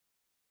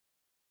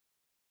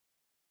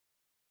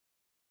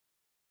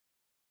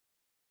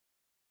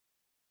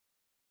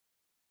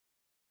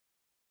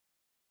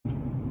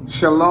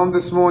Shalom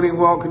this morning.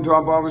 Welcome to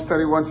our Bible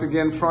study once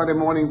again. Friday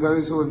morning,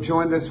 those who have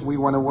joined us, we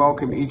want to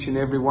welcome each and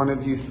every one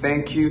of you.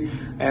 Thank you.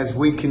 As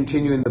we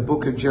continue in the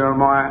book of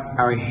Jeremiah,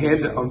 our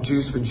head of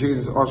Jews for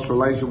Jesus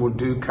Australasia will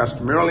do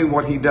customarily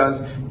what he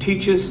does,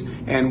 teach us,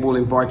 and we'll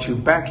invite you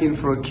back in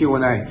for a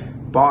Q&A.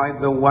 By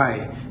the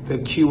way, the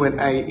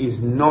Q&A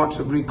is not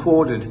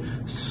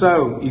recorded.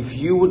 So if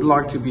you would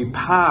like to be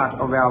part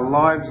of our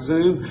live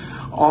Zoom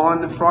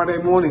on Friday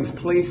mornings,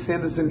 please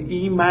send us an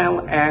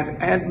email at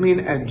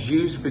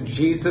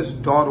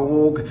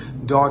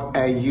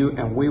admin@jewsforjesus.org.au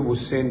and we will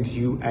send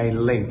you a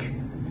link.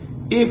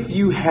 If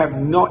you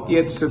have not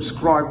yet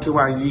subscribed to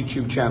our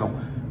YouTube channel,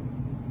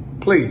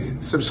 please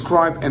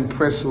subscribe and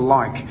press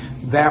like.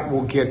 That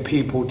will get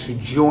people to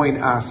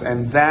join us,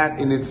 and that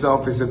in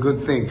itself is a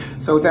good thing.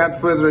 So without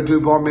further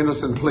ado, Bob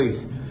Mendelson,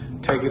 please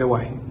take it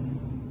away.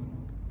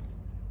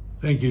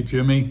 Thank you,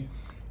 Jimmy.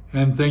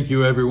 And thank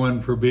you,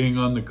 everyone, for being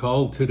on the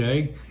call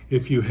today.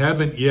 If you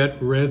haven't yet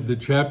read the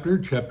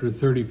chapter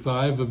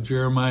 35 of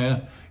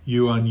Jeremiah,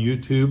 you on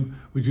YouTube,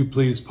 would you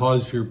please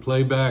pause your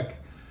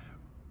playback,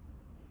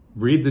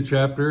 read the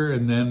chapter,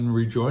 and then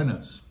rejoin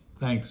us?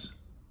 Thanks.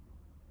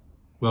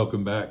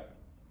 Welcome back.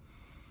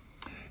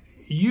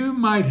 You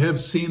might have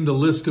seen the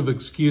list of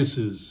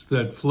excuses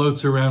that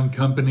floats around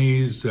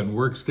companies and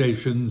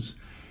workstations.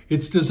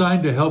 It's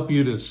designed to help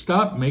you to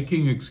stop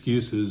making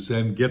excuses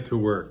and get to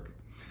work.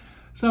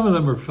 Some of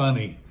them are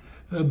funny,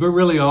 but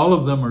really all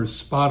of them are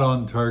spot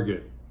on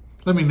target.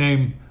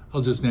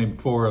 I'll just name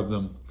 4 of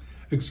them.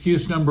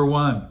 Excuse number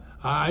 1,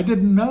 I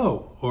didn't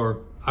know,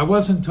 or I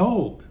wasn't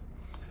told.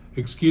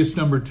 Excuse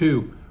number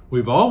 2,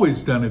 we've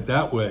always done it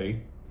that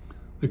way.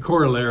 The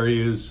corollary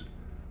is,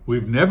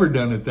 we've never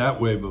done it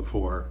that way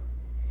before.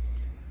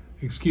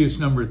 Excuse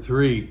number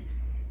 3,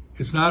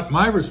 it's not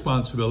my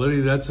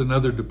responsibility, that's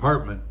another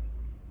department.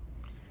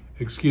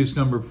 Excuse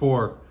number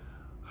 4,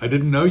 I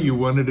didn't know you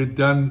wanted it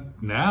done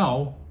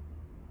now.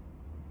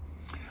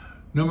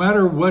 No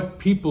matter what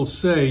people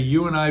say,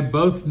 you and I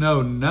both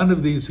know none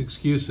of these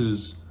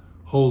excuses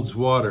holds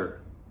water.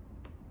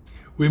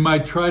 We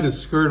might try to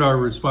skirt our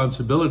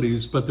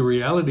responsibilities, but the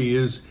reality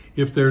is,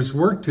 if there's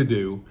work to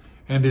do,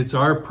 and it's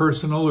our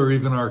personal or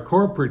even our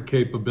corporate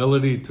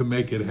capability to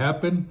make it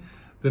happen,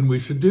 then we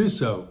should do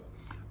so.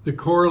 The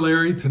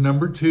corollary to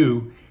number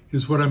 2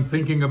 is what I'm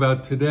thinking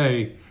about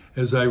today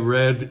as I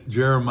read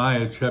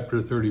Jeremiah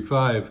chapter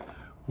 35.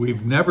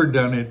 We've never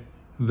done it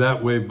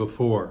that way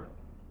before.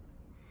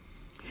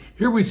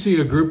 Here we see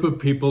a group of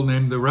people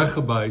named the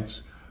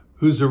Rechabites,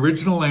 whose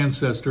original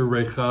ancestor,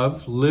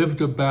 Rechab,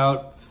 lived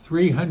about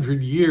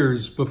 300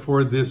 years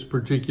before this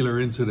particular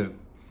incident.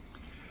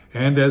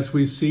 And as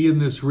we see in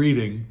this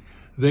reading,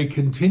 they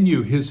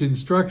continue his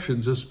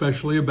instructions,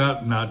 especially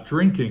about not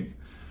drinking.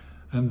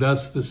 And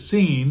thus the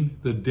scene,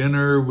 the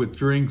dinner with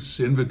drinks,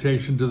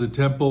 invitation to the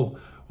temple,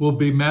 will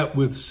be met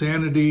with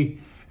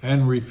sanity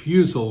and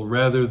refusal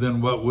rather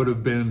than what would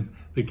have been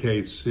the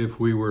case if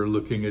we were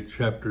looking at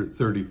chapter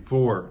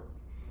 34.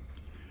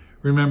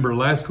 Remember,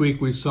 last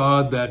week we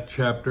saw that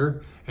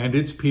chapter and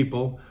its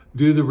people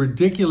do the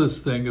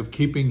ridiculous thing of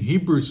keeping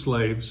Hebrew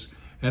slaves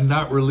and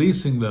not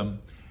releasing them,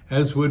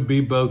 as would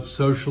be both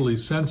socially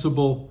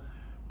sensible,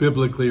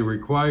 biblically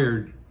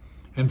required,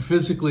 and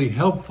physically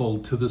helpful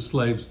to the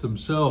slaves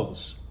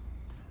themselves.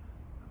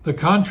 The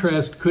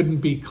contrast couldn't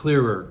be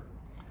clearer.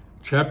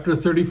 Chapter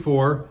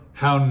 34,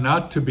 how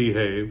not to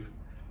behave.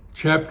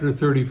 Chapter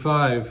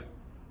 35,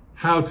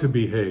 how to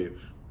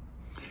behave.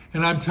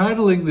 And I'm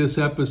titling this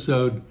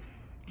episode,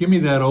 Give Me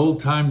That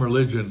Old-Time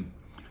Religion,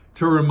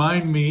 to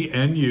remind me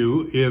and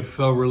you, if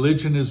a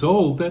religion is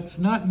old, that's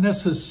not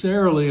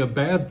necessarily a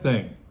bad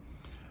thing.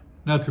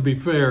 Now, to be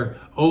fair,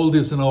 old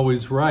isn't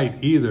always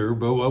right either,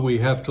 but what we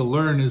have to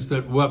learn is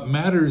that what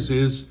matters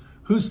is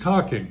who's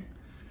talking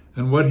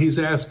and what he's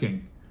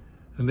asking,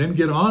 and then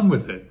get on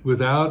with it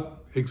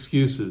without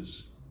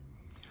excuses.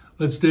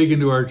 Let's dig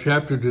into our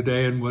chapter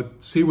today and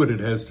see what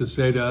it has to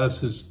say to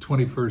us as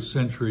 21st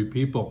century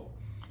people.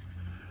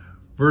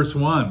 Verse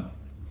 1,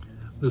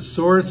 the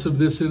source of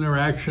this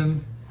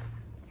interaction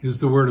is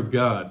the Word of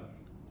God.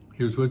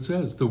 Here's what it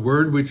says. The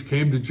word which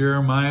came to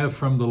Jeremiah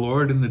from the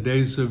Lord in the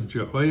days of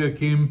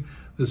Jehoiakim,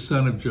 the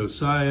son of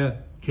Josiah,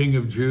 king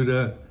of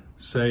Judah,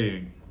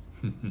 saying.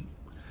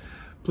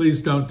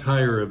 Please don't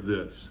tire of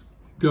this.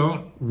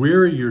 Don't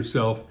weary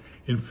yourself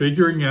in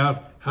figuring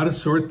out how to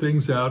sort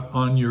things out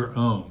on your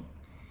own.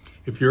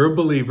 If you're a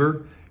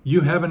believer,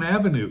 you have an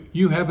avenue.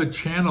 You have a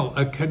channel,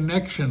 a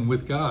connection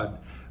with God.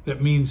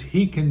 That means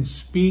he can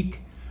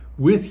speak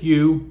with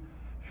you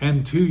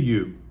and to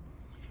you.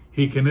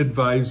 He can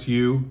advise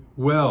you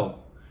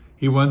well.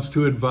 He wants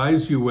to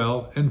advise you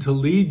well and to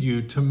lead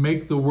you to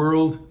make the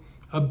world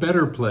a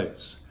better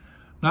place.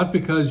 Not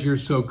because you're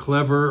so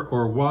clever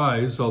or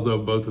wise, although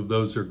both of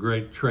those are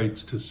great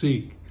traits to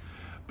seek,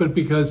 but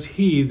because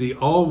he, the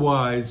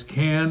all-wise,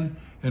 can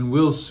and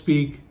will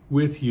speak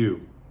with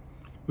you.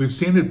 We've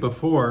seen it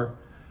before,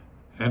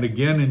 and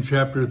again in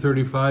chapter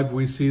 35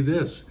 we see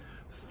this.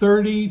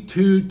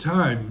 32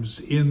 times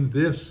in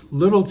this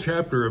little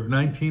chapter of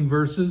 19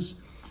 verses,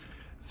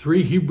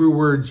 Three Hebrew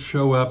words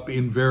show up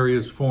in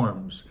various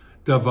forms.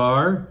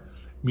 Davar,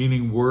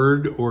 meaning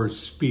word or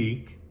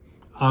speak.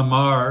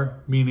 Amar,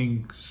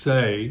 meaning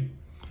say.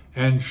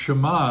 And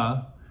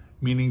Shema,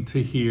 meaning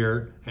to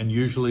hear, and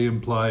usually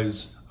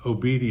implies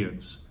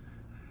obedience.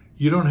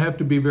 You don't have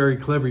to be very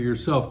clever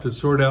yourself to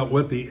sort out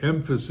what the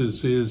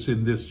emphasis is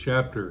in this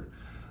chapter.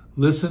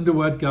 Listen to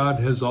what God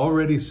has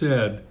already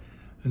said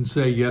and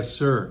say, yes,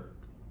 sir.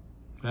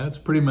 That's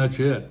pretty much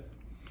it.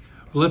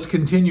 Well, let's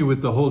continue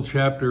with the whole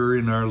chapter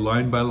in our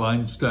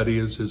line-by-line study,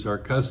 as is our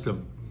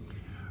custom.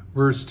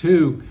 Verse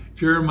 2,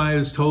 Jeremiah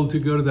is told to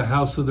go to the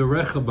house of the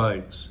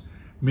Rechabites,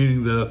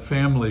 meaning the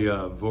family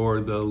of, or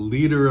the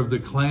leader of the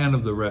clan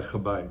of the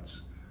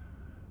Rechabites.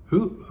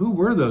 Who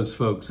were those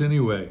folks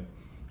anyway?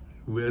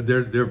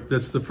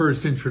 That's the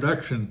first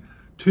introduction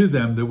to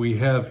them that we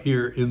have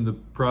here in the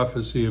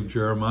prophecy of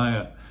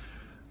Jeremiah.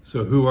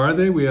 So who are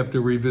they? We have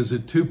to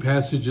revisit two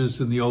passages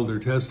in the Older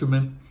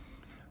Testament.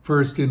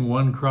 First in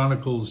 1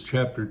 Chronicles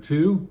chapter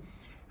 2,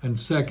 and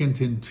second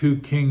in 2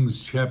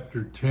 Kings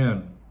chapter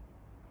 10.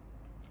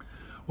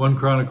 1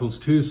 Chronicles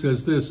 2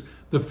 says this,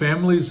 the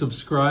families of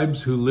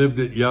scribes who lived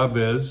at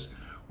Yabez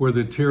were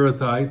the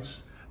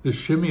Tirathites, the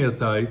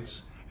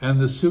Shimeathites, and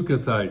the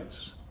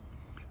Sukkothites.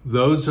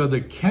 Those are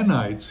the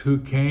Kenites who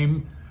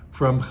came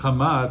from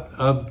Hamath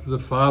of the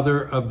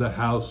father of the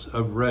house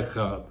of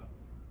Rechab.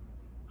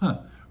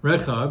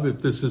 Rechab,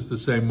 if this is the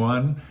same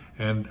one,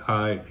 and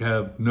I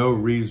have no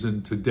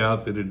reason to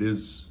doubt that it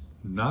is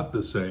not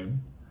the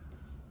same.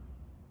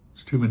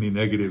 There's too many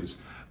negatives.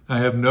 I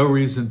have no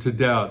reason to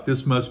doubt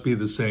this must be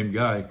the same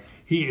guy.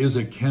 He is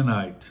a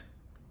Kenite.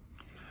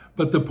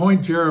 But the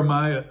point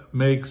Jeremiah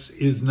makes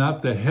is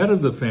not the head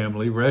of the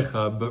family,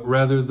 Rechab, but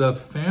rather the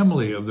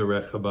family of the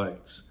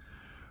Rechabites.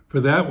 For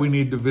that, we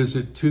need to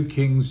visit 2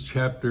 Kings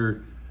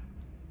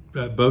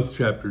both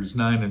chapters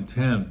 9 and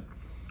 10.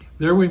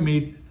 There we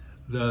meet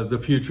the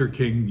future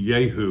king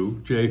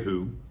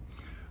Jehu,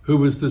 who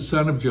was the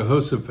son of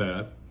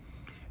Jehoshaphat,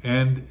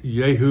 and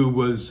Jehu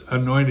was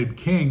anointed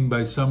king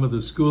by some of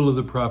the school of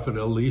the prophet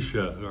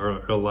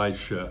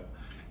Elisha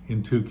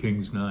in 2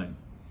 Kings 9.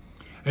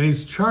 And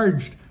he's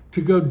charged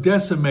to go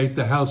decimate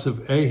the house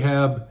of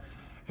Ahab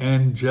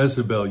and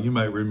Jezebel. You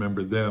might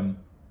remember them.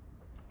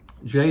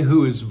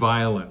 Jehu is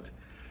violent,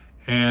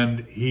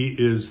 and he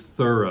is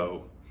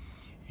thorough.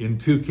 In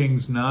 2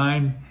 Kings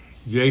 9,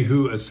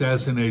 Jehu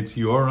assassinates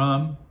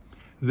Joram,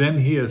 then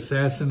he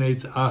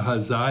assassinates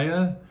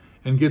Ahaziah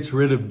and gets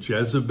rid of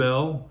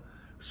Jezebel,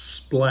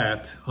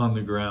 splat on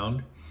the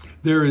ground.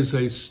 There is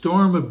a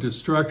storm of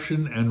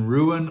destruction and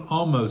ruin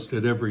almost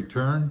at every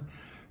turn.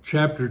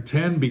 Chapter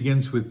 10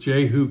 begins with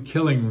Jehu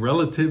killing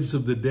relatives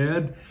of the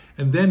dead,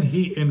 and then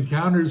he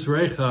encounters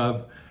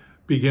Rechab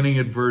beginning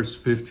at verse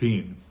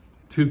 15.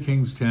 2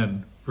 Kings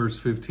 10, verse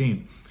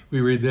 15.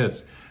 We read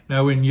this.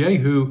 Now when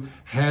Jehu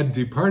had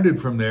departed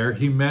from there,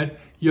 he met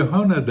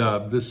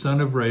Jehonadab, the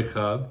son of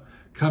Rechab,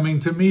 coming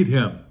to meet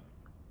him.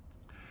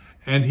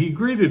 And he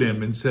greeted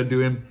him and said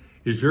to him,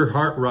 is your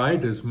heart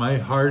right as my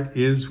heart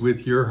is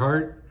with your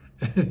heart?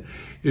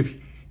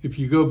 If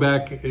you go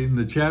back in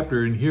the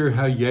chapter and hear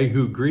how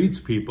Jehu greets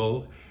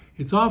people,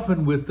 it's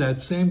often with that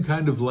same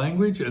kind of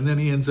language, and then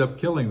he ends up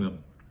killing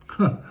them.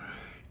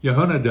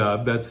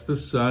 Jehonadab, that's the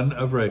son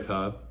of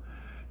Rechab,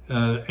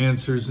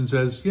 answers and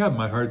says, yeah,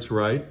 my heart's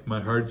right.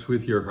 My heart's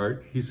with your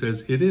heart. He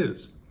says, it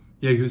is.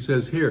 Jehu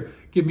says, here,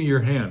 give me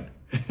your hand.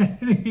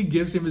 And he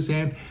gives him his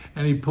hand,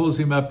 and he pulls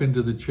him up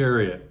into the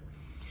chariot.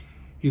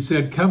 He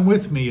said, come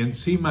with me and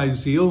see my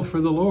zeal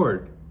for the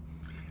Lord.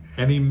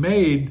 And he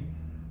made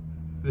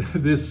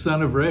this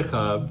son of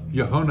Rechab,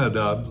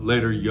 Jehonadab,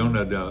 later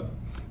Yonadab,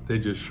 they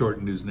just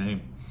shortened his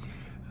name,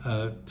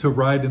 to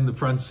ride in the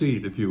front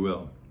seat, if you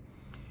will.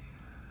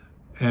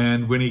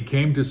 And when he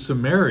came to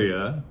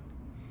Samaria,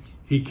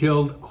 he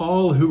killed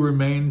all who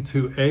remained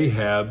to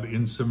Ahab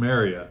in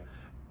Samaria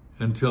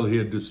until he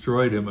had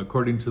destroyed him,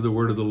 according to the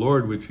word of the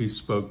Lord, which he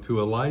spoke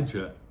to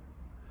Elijah.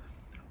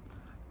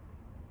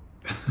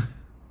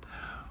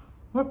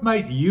 What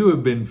might you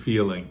have been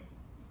feeling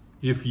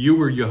if you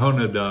were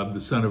Jehonadab,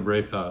 the son of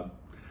Rechab?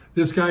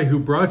 This guy who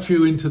brought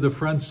you into the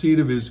front seat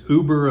of his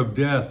Uber of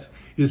death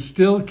is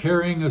still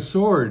carrying a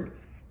sword,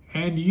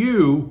 and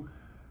you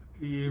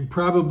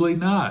probably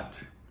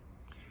not.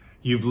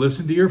 You've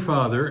listened to your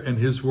father and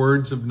his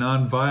words of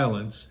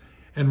nonviolence,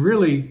 and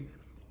really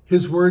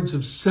his words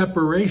of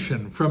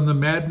separation from the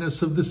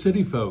madness of the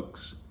city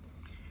folks.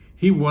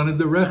 He wanted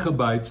the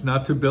Rechabites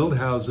not to build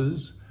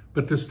houses,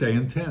 but to stay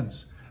in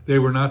tents. They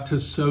were not to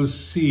sow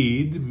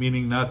seed,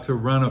 meaning not to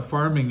run a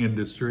farming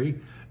industry,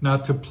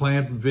 not to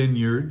plant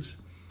vineyards.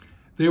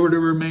 They were to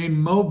remain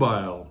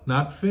mobile,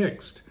 not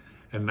fixed,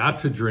 and not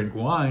to drink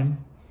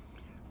wine.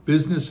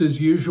 Business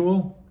as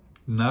usual,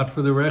 not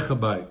for the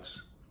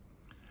Rechabites.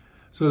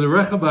 So the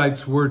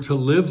Rechabites were to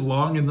live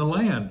long in the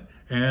land,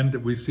 and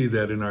we see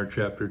that in our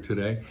chapter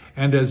today.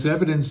 And as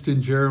evidenced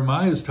in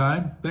Jeremiah's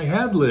time, they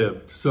had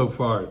lived so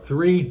far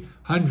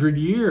 300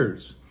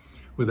 years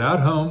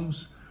without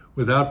homes,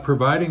 without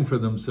providing for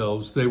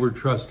themselves. They were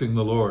trusting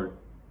the Lord.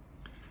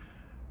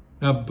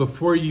 Now,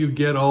 before you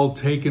get all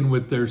taken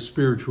with their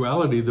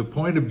spirituality, the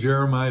point of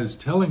Jeremiah is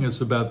telling us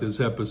about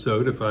this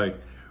episode, if I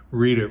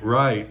read it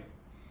right,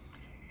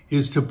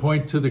 is to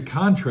point to the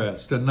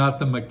contrast and not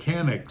the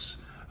mechanics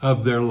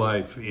of their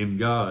life in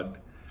God.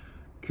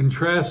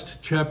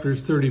 Contrast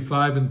chapters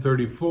 35 and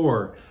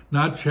 34,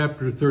 not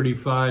chapter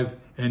 35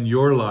 and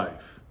your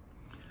life.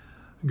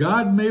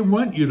 God may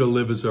want you to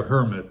live as a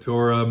hermit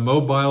or a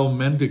mobile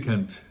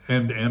mendicant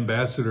and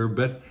ambassador,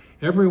 but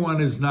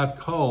everyone is not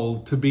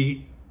called to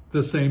be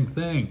the same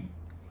thing.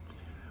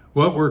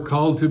 What we're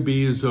called to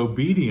be is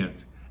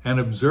obedient and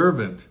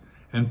observant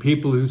and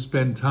people who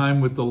spend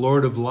time with the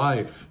Lord of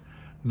life,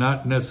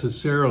 not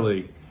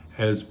necessarily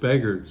as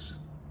beggars.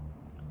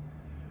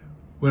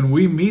 When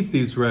we meet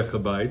these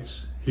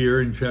Rechabites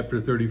here in chapter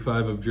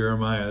 35 of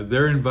Jeremiah,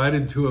 they're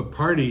invited to a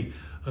party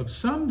of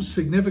some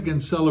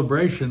significant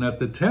celebration at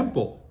the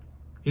temple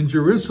in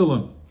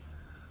Jerusalem.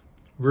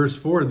 Verse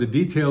 4, the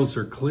details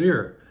are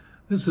clear.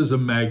 This is a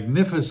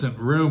magnificent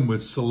room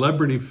with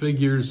celebrity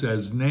figures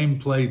as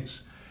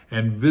nameplates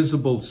and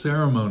visible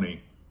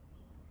ceremony.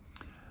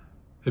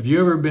 Have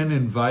you ever been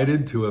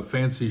invited to a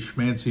fancy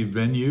schmancy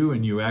venue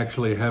and you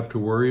actually have to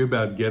worry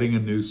about getting a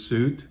new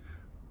suit,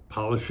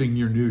 polishing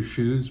your new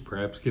shoes,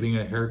 perhaps getting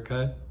a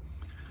haircut?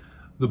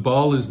 The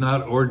ball is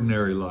not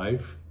ordinary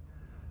life.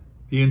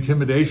 The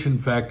intimidation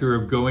factor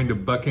of going to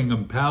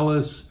Buckingham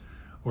Palace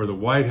or the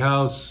White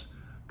House,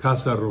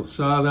 Casa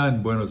Rosada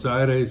in Buenos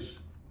Aires,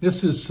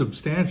 this is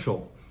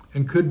substantial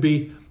and could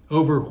be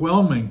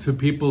overwhelming to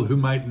people who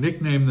might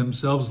nickname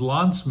themselves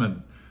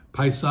landsmen,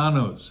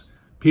 paisanos,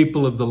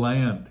 people of the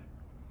land.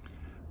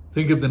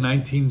 Think of the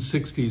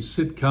 1960s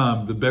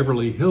sitcom, The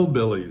Beverly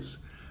Hillbillies,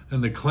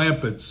 and the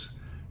Clampetts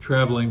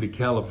traveling to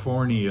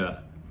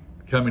California,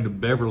 coming to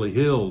Beverly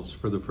Hills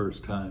for the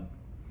first time.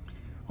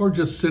 Or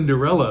just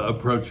Cinderella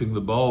approaching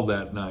the ball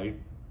that night.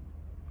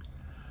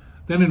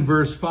 Then in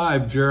verse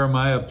 5,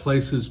 Jeremiah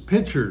places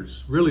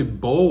pitchers, really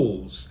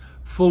bowls,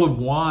 full of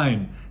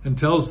wine, and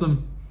tells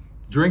them,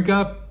 drink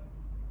up.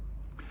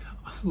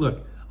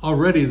 Look,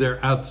 already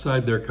they're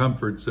outside their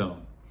comfort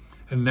zone.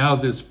 And now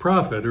this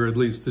prophet, or at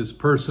least this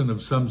person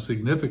of some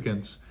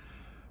significance,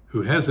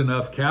 who has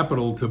enough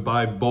capital to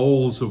buy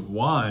bowls of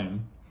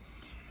wine,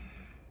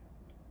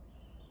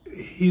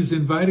 he's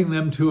inviting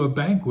them to a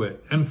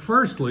banquet, and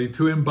firstly,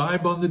 to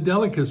imbibe on the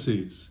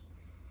delicacies.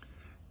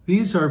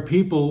 These are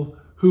people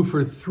who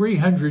for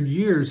 300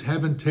 years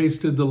haven't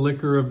tasted the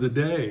liquor of the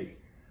day.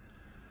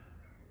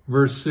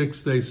 Verse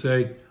 6, they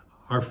say,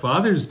 our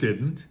fathers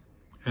didn't,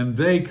 and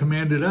they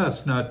commanded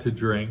us not to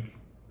drink.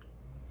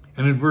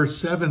 And in verse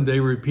 7, they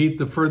repeat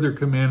the further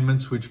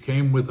commandments which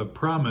came with a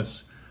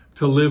promise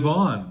to live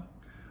on.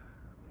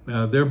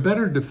 They're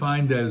better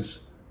defined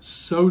as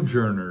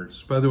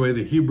sojourners. By the way,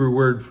 the Hebrew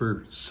word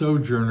for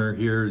sojourner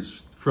here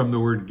is from the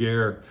word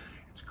ger.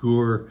 It's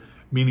gur,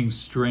 meaning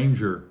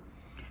stranger.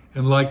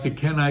 And like the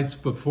Kenites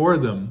before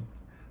them,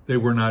 they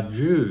were not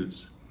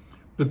Jews,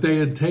 but they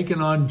had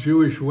taken on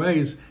Jewish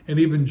ways and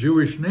even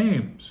Jewish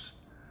names.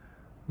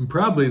 And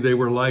probably they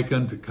were like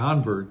unto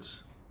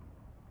converts.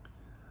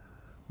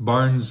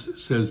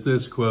 Barnes says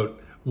this,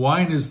 quote,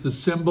 wine is the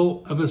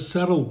symbol of a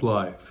settled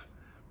life,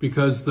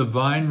 because the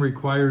vine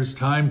requires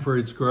time for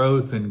its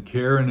growth and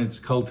care in its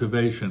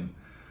cultivation,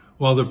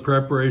 while the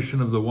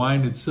preparation of the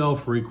wine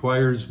itself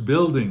requires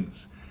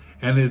buildings,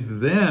 and it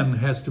then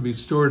has to be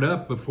stored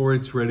up before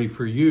it's ready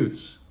for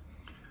use.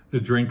 The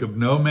drink of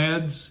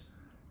nomads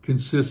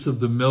consists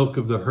of the milk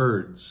of the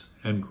herds,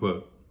 end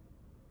quote.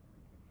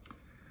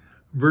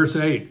 Verse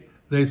 8,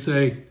 they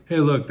say, hey,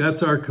 look,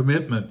 that's our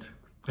commitment,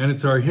 and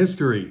it's our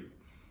history,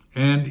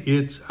 and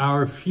it's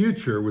our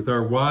future with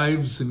our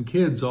wives and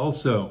kids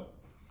also.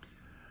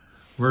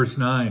 Verse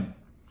 9,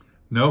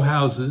 no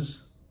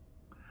houses.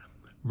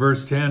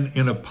 Verse 10,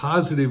 in a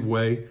positive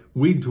way,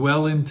 we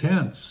dwell in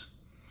tents.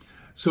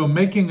 So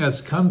making us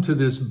come to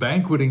this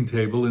banqueting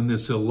table in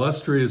this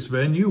illustrious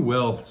venue,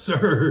 well,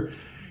 sir,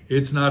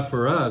 it's not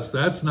for us.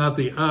 That's not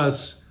the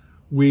us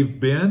we've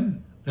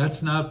been.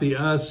 That's not the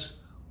us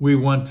we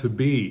want to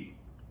be.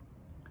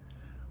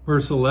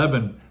 Verse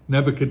 11,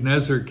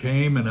 Nebuchadnezzar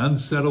came and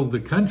unsettled the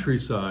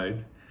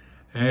countryside,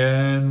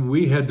 and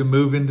we had to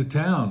move into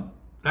town.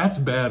 That's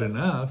bad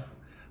enough.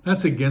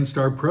 That's against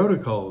our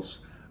protocols.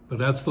 But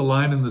that's the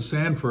line in the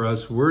sand for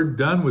us. We're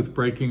done with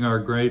breaking our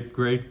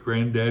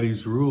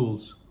great-great-granddaddy's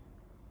rules.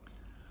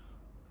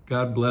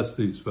 God bless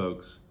these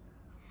folks.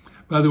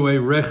 By the way,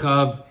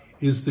 Rechav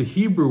is the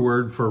Hebrew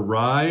word for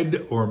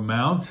ride or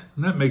mount,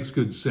 and that makes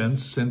good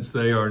sense since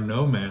they are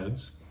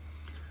nomads.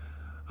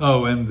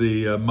 Oh, and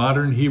the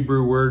modern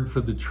Hebrew word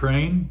for the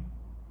train,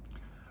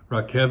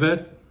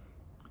 Rechavet,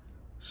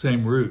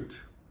 same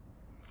root.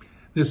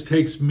 This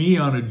takes me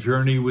on a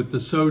journey with the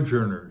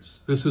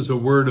sojourners. This is a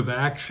word of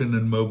action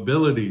and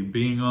mobility,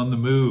 being on the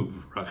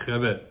move,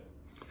 Rechavet.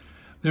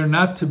 They're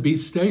not to be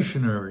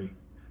stationary.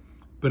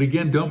 But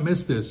again, don't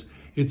miss this.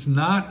 It's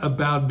not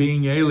about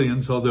being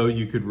aliens, although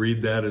you could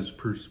read that as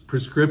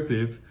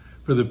prescriptive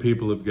for the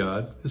people of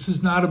God. This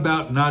is not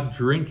about not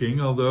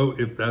drinking, although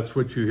if that's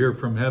what you hear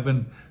from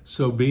heaven,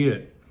 so be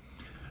it.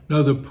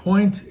 No, the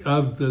point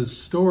of the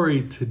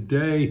story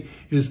today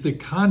is the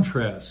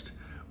contrast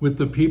with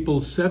the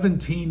people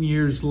 17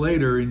 years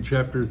later in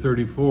chapter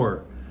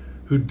 34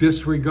 who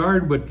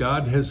disregard what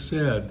God has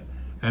said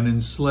and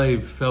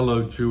enslave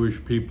fellow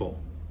Jewish people.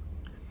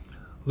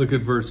 Look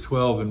at verse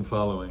 12 and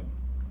following.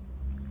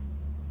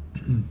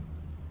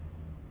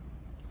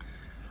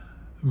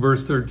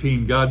 Verse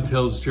 13, God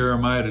tells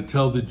Jeremiah to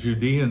tell the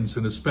Judeans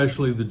and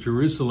especially the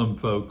Jerusalem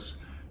folks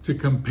to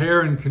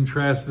compare and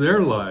contrast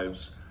their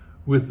lives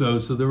with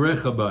those of the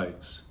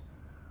Rechabites.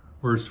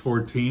 Verse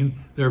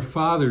 14, their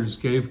fathers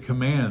gave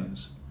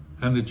commands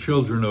and the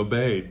children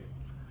obeyed.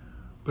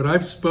 But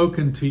I've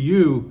spoken to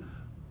you,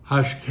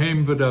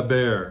 hashkem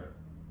v'daber.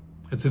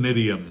 It's an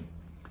idiom,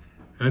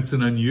 and it's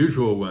an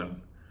unusual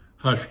one.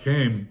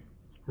 Hashkem,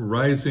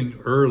 rising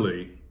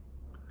early,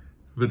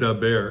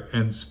 v'daber,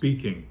 and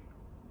speaking.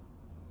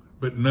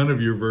 But none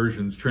of your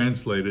versions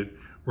translate it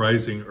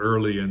rising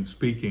early and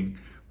speaking.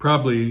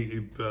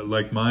 Probably,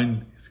 like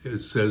mine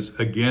says,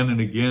 again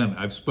and again.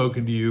 I've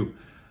spoken to you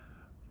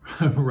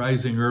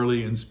rising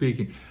early and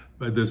speaking.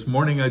 But this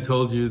morning I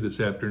told you, this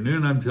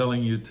afternoon I'm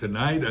telling you,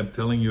 tonight I'm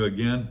telling you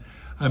again.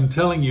 I'm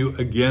telling you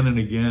again and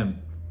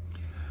again.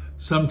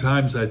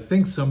 Sometimes I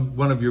think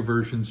one of your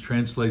versions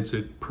translates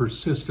it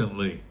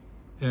persistently.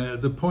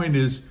 The point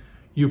is,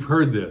 you've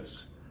heard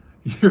this.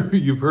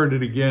 You've heard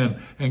it again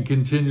and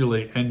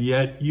continually, and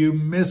yet you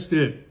missed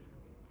it.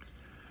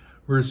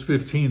 Verse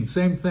 15,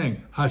 same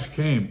thing,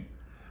 hashkem,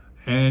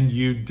 and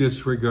you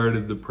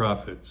disregarded the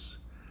prophets.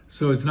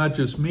 So it's not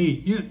just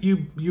me.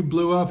 You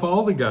blew off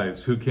all the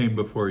guys who came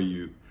before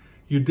you.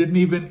 You didn't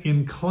even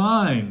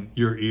incline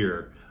your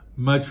ear.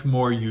 Much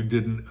more you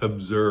didn't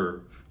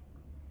observe.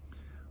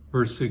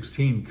 Verse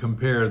 16,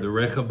 compare. The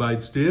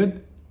Rechabites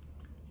did,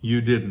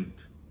 you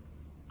didn't.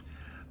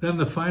 Then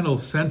the final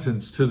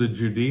sentence to the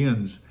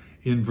Judeans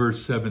in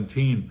verse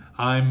 17,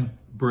 I'm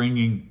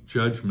bringing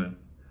judgment.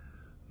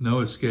 No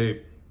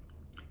escape.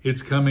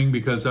 It's coming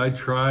because I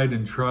tried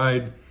and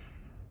tried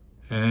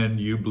and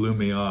you blew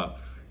me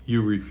off.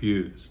 You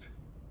refused.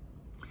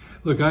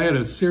 Look, I had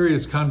a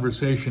serious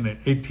conversation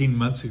 18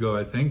 months ago,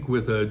 I think,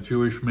 with a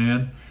Jewish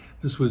man.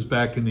 This was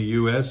back in the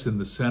U.S. in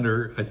the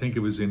center. I think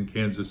it was in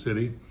Kansas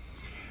City.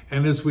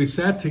 And as we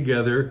sat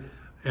together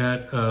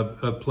at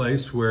a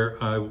place where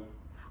a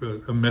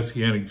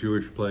Messianic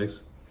Jewish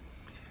place,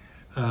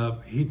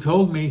 he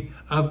told me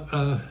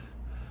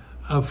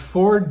of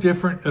 4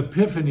 different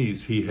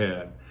epiphanies he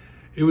had.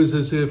 It was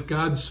as if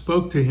God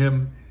spoke to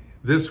him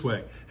this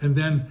way. And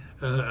then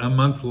a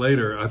month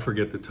later, I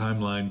forget the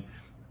timeline,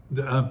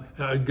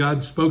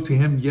 God spoke to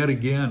him yet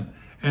again.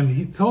 And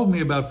he told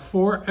me about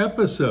 4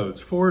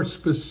 episodes, 4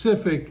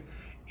 specific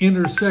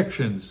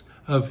intersections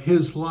of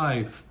his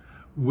life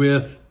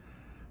with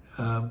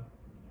the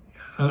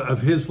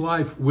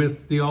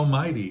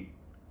Almighty.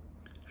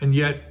 And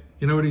yet,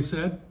 you know what he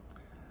said?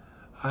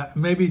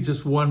 Maybe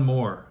just one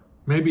more.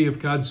 Maybe if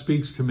God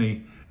speaks to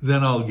me,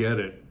 then I'll get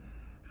it.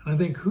 And I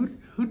think,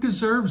 who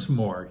deserves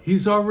more?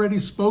 He's already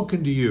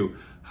spoken to you.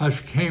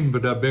 Hashkem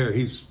v'daber.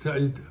 He's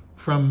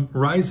from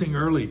rising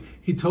early.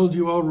 He told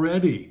you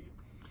already.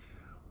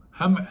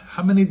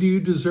 How many do you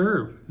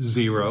deserve?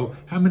 0.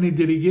 How many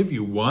did he give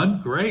you?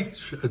 1?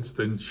 Great. It's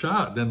then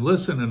shot. Then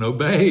listen and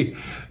obey.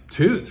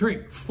 2,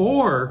 3,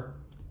 4.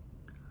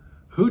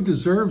 Who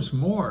deserves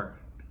more?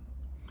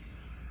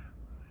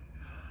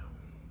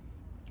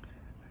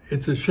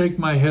 It's a shake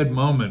my head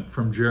moment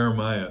from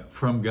Jeremiah,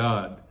 from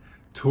God,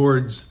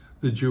 towards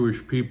the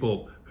Jewish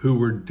people who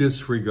were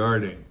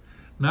disregarding,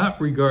 not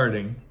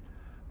regarding,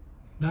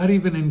 not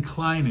even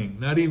inclining,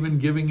 not even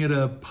giving it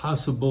a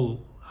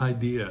possible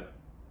idea.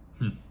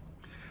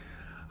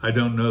 I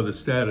don't know the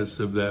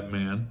status of that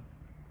man.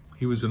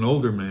 He was an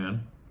older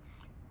man,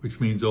 which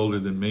means older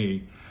than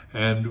me,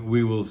 and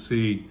we will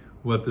see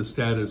what the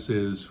status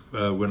is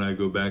when I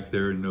go back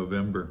there in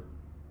November.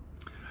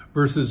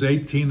 Verses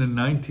 18 and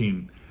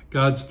 19,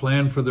 God's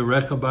plan for the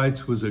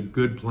Rechabites was a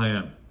good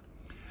plan.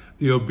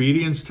 The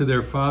obedience to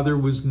their father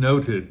was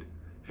noted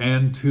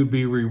and to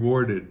be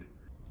rewarded.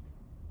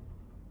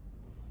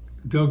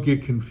 Don't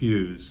get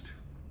confused.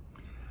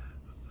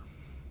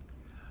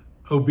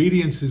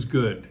 Obedience is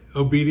good.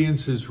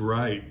 Obedience is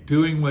right.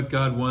 Doing what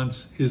God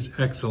wants is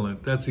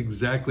excellent. That's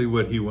exactly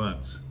what he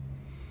wants.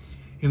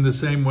 In the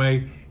same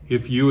way,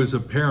 if you as a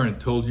parent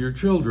told your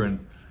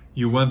children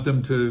you want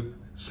them to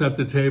set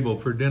the table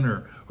for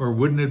dinner, or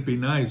wouldn't it be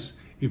nice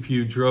if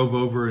you drove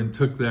over and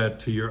took that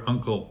to your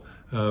uncle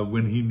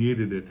when he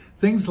needed it?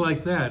 Things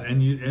like that.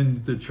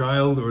 And the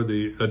child or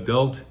the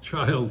adult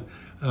child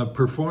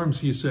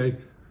performs, you say,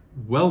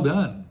 well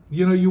done.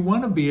 You know, you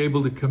want to be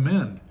able to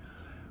commend.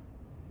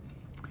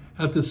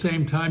 At the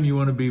same time, you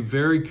want to be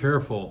very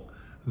careful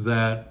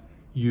that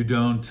you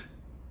don't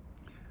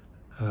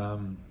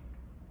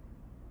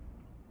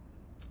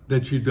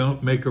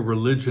make a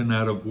religion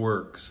out of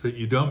works, that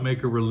you don't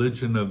make a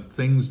religion of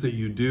things that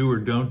you do or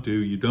don't do.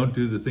 You don't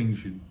do the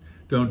things you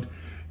don't,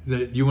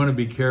 that you want to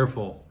be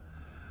careful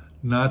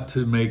not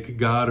to make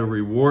God a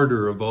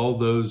rewarder of all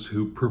those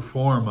who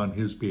perform on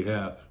his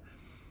behalf.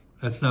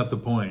 That's not the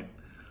point.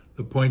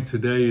 The point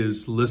today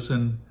is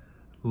listen,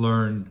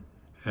 learn,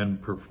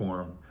 and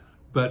perform.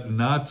 But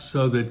not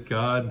so that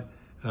God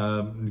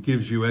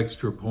gives you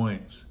extra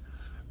points,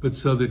 but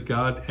so that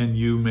God and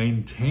you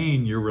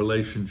maintain your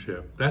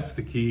relationship. That's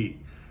the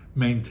key,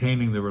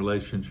 maintaining the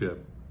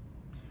relationship.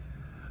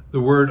 The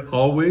word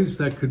always,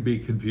 that could be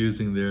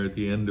confusing there at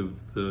the end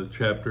of the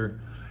chapter.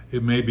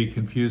 It may be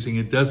confusing.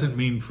 It doesn't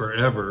mean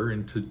forever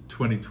into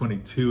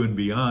 2022 and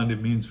beyond.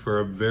 It means for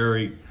a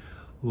very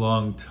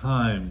long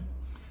time.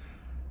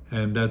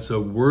 And that's a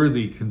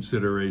worthy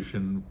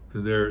consideration.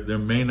 There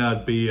may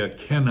not be a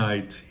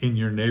Kenite in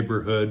your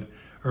neighborhood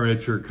or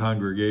at your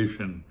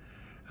congregation.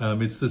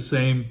 It's the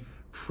same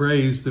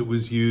phrase that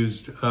was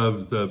used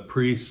of the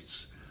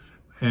priests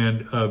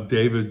and of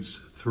David's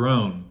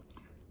throne.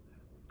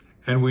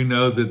 And we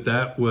know that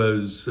that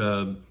was,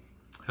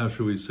 how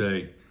shall we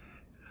say,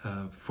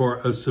 for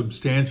a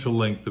substantial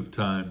length of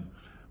time,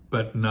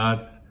 but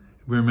not,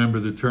 remember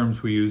the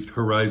terms we used,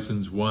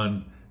 horizons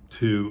 1,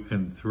 2,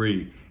 and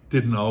 3.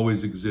 Didn't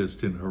always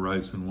exist in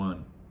Horizon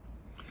 1.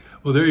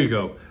 Well, there you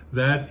go.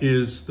 That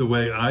is the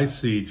way I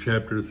see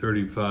chapter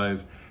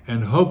 35,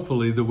 and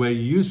hopefully the way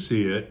you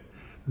see it,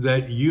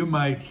 that you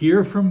might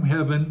hear from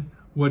heaven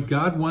what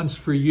God wants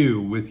for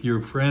you with your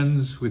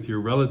friends, with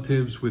your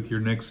relatives, with your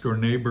next door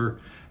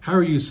neighbor. How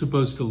are you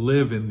supposed to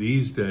live in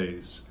these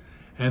days?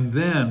 And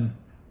then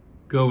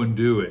go and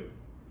do it.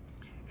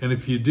 And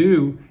if you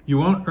do, you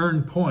won't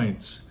earn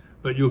points,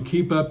 but you'll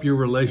keep up your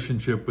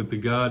relationship with the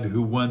God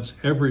who wants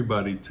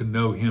everybody to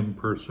know him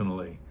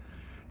personally.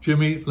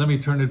 Jimmy, let me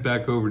turn it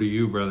back over to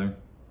you, brother.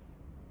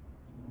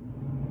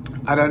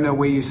 I don't know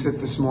where you sit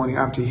this morning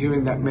after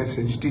hearing that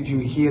message. Did you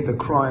hear the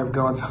cry of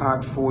God's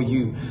heart for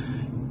you?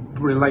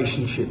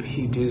 Relationship.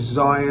 He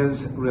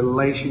desires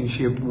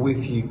relationship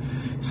with you.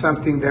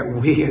 Something that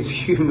we as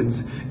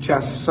humans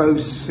just so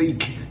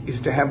seek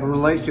is to have a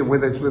relationship,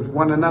 whether it's with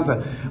one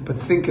another. But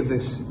think of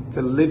this.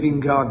 The living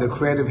God, the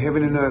creator of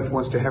heaven and earth,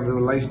 wants to have a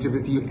relationship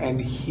with you,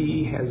 and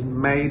he has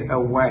made a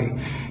way.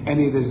 And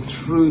it is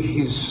through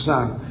his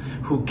Son,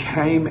 who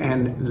came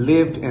and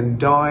lived and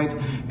died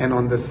and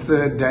on the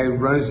third day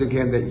rose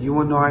again, that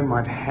you and I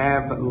might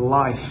have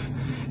life,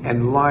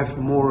 and life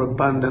more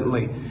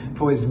abundantly.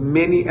 For as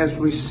many as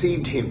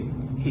received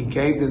him, he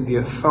gave them the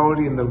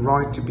authority and the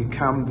right to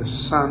become the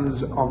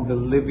sons of the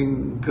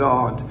living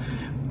God.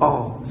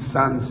 Oh,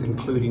 sons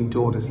including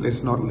daughters.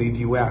 Let's not leave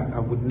you out. I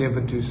would never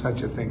do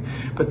such a thing.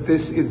 But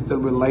this is the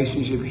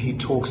relationship he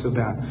talks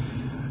about.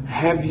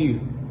 Have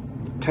you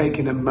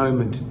taken a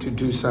moment to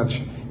do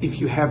such? If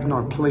you have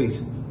not,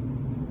 please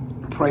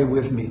pray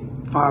with me.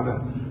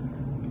 Father,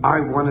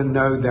 I want to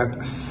know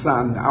that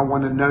son. I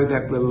want to know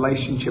that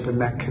relationship and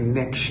that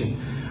connection.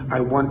 I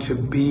want to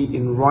be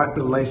in right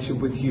relationship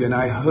with you. And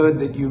I heard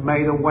that you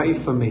made a way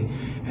for me.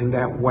 And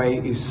that way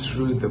is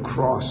through the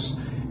cross.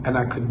 And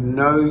I could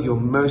know your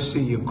mercy,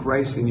 your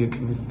grace, and your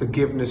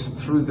forgiveness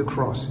through the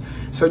cross.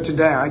 So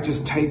today I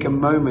just take a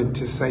moment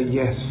to say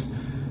yes.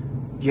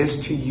 Yes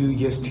to you,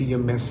 yes to your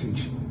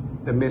message.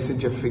 The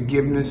message of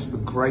forgiveness, for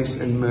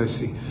grace and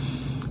mercy.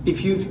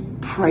 If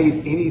you've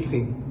prayed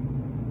anything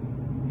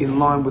in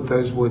line with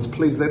those words,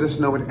 please let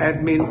us know at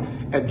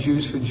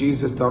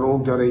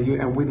admin@jewsforjesus.org.au,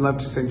 and we'd love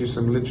to send you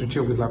some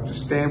literature. We'd love to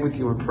stand with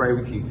you and pray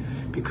with you,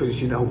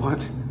 because you know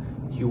what?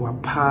 You are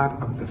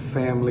part of the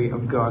family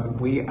of God.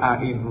 We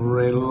are in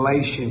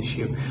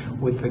relationship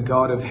with the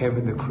God of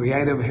heaven, the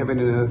creator of heaven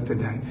and earth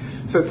today.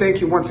 So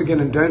thank you once again,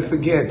 and don't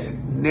forget,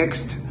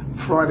 next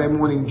Friday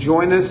morning,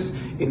 join us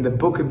in the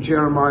book of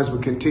Jeremiah as we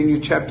continue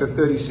chapter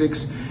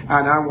 36.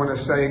 And I want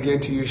to say again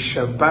to you,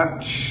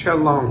 Shabbat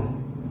Shalom.